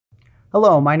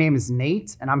Hello, my name is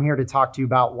Nate, and I'm here to talk to you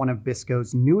about one of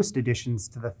BISCO's newest additions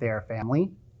to the Thera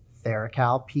family,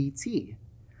 TheraCal PT.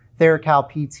 TheraCal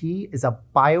PT is a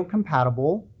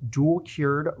biocompatible,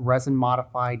 dual-cured,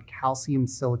 resin-modified calcium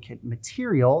silicate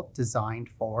material designed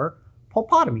for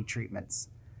pulpotomy treatments.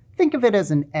 Think of it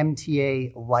as an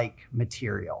MTA-like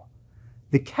material.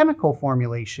 The chemical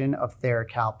formulation of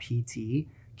TheraCal PT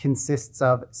consists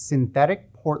of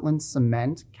synthetic Portland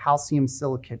cement calcium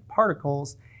silicate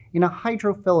particles in a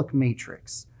hydrophilic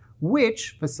matrix,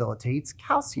 which facilitates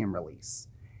calcium release.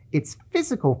 Its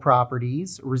physical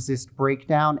properties resist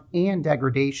breakdown and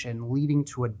degradation, leading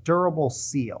to a durable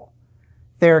seal.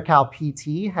 TheraCal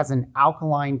PT has an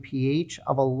alkaline pH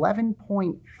of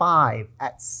 11.5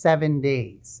 at 7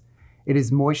 days. It is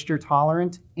moisture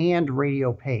tolerant and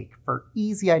radiopaque for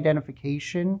easy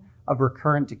identification of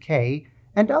recurrent decay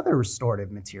and other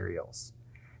restorative materials.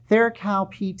 TheraCal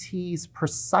PT's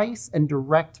precise and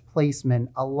direct placement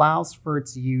allows for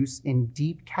its use in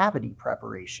deep cavity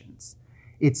preparations.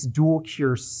 Its dual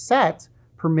cure set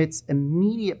permits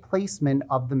immediate placement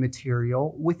of the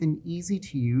material with an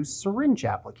easy-to-use syringe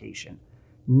application.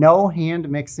 No hand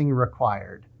mixing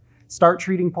required. Start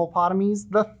treating pulpotomies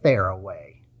the Thera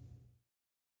way.